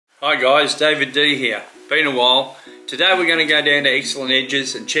Hi guys, David D here. Been a while. Today we're going to go down to Excellent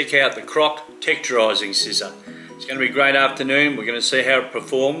Edges and check out the Croc Texturising Scissor. It's going to be a great afternoon. We're going to see how it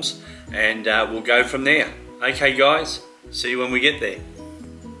performs and we'll go from there. Okay guys, see you when we get there.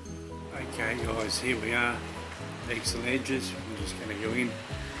 Okay guys, here we are, Excellent Edges. We're just going to go in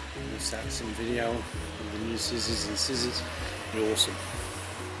and start some video of the new scissors and scissors. They're awesome.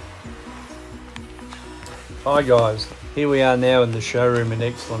 Hi guys, here we are now in the showroom in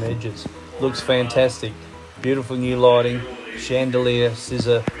Excellent Edges. Looks fantastic. Beautiful new lighting, chandelier,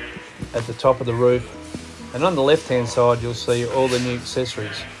 scissor at the top of the roof. And on the left hand side you'll see all the new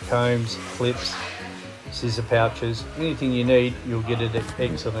accessories, combs, clips, scissor pouches, anything you need you'll get it at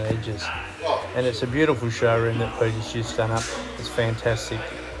Excellent Edges. And it's a beautiful showroom that Peter's just done up. It's fantastic.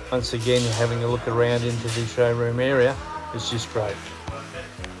 Once again, having a look around into the showroom area, it's just great.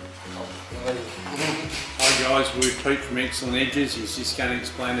 Hi guys, we're Pete from Excellent Edges. He's just going to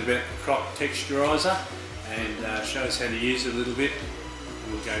explain about the Croc Texturizer and show us how to use it a little bit,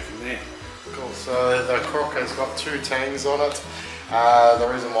 and we'll go from there. Cool, so the Croc has got two tangs on it. The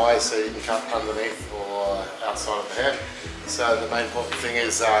reason why is so you can cut underneath or outside of the hair. So the main important thing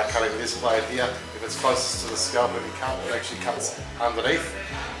is cutting this blade here. If it's closest to the scalp, if you cut, it actually cuts underneath,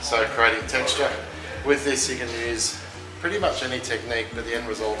 so creating texture. With this you can use pretty much any technique, but the end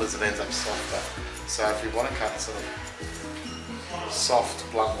result is it ends up softer. So if you want to cut sort of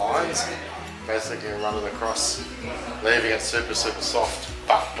soft, blunt lines, basically you run it across, leaving it super soft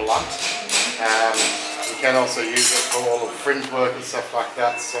but blunt. You can also use it for all the fringe work and stuff like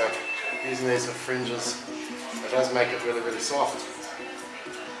that, so using these for fringes, it does make it really soft.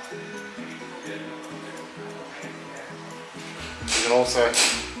 You can also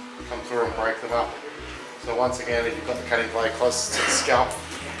come through and break them up. So once again, if you've got the cutting blade close to the scalp,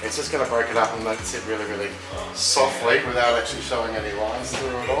 it's just going to break it up and make it sit really softly without actually showing any lines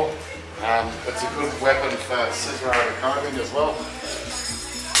through it all. It's a good weapon for scissor over combing as well.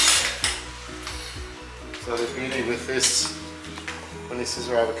 So the beauty with this, when you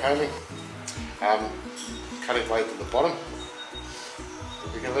scissor over combing, cutting blade to the bottom,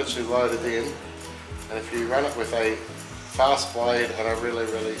 you can literally load it in, and if you run it with a fast blade and a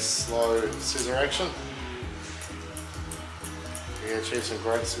really slow scissor action, you can achieve some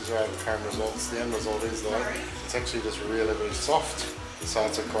great scissor over comb results. The end result is though, it's actually just really soft, so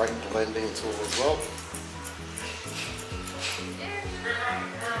it's a great blending tool as well.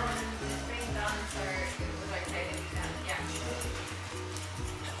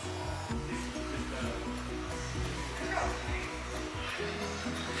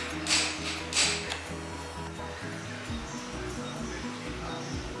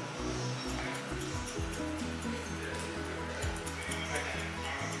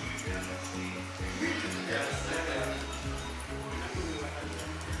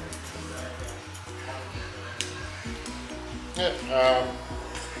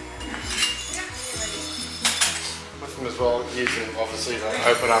 With them as well, using obviously to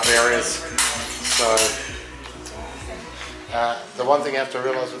open up areas. So the one thing you have to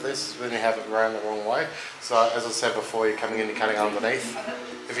realise with this is when you have it around the wrong way. So as I said before, you're coming in and cutting underneath.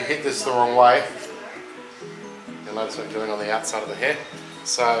 If you hit this the wrong way, you'll notice what you're doing on the outside of the hair.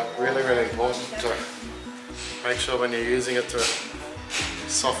 So really important to make sure when you're using it to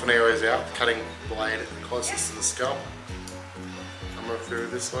soften areas out, cutting blade closest to the scalp. Come through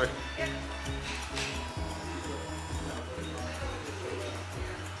this way.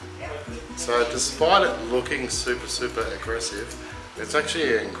 So despite it looking super aggressive, it's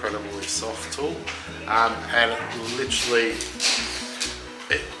actually an incredibly soft tool, and it literally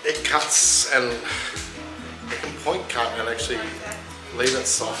it cuts, and it can point cut and actually leave it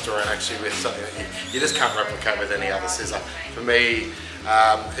softer, and actually with something that you just can't replicate with any other scissor. For me,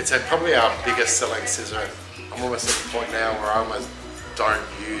 it's probably our biggest selling scissor. I'm almost at the point now where I almost don't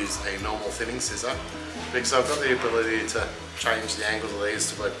use a normal thinning scissor, because I've got the ability to change the angles of these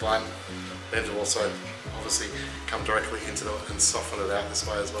to both blunt and to also obviously come directly into it and soften it out this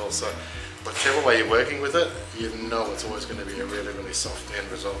way as well. So whichever way you're working with it, you know it's always going to be a really soft end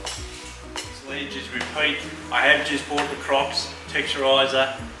result. Just repeat, I have just bought the Crocs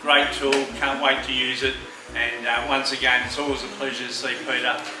Texturizer, great tool, can't wait to use it, and once again it's always a pleasure to see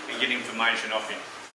Peter and get information off him.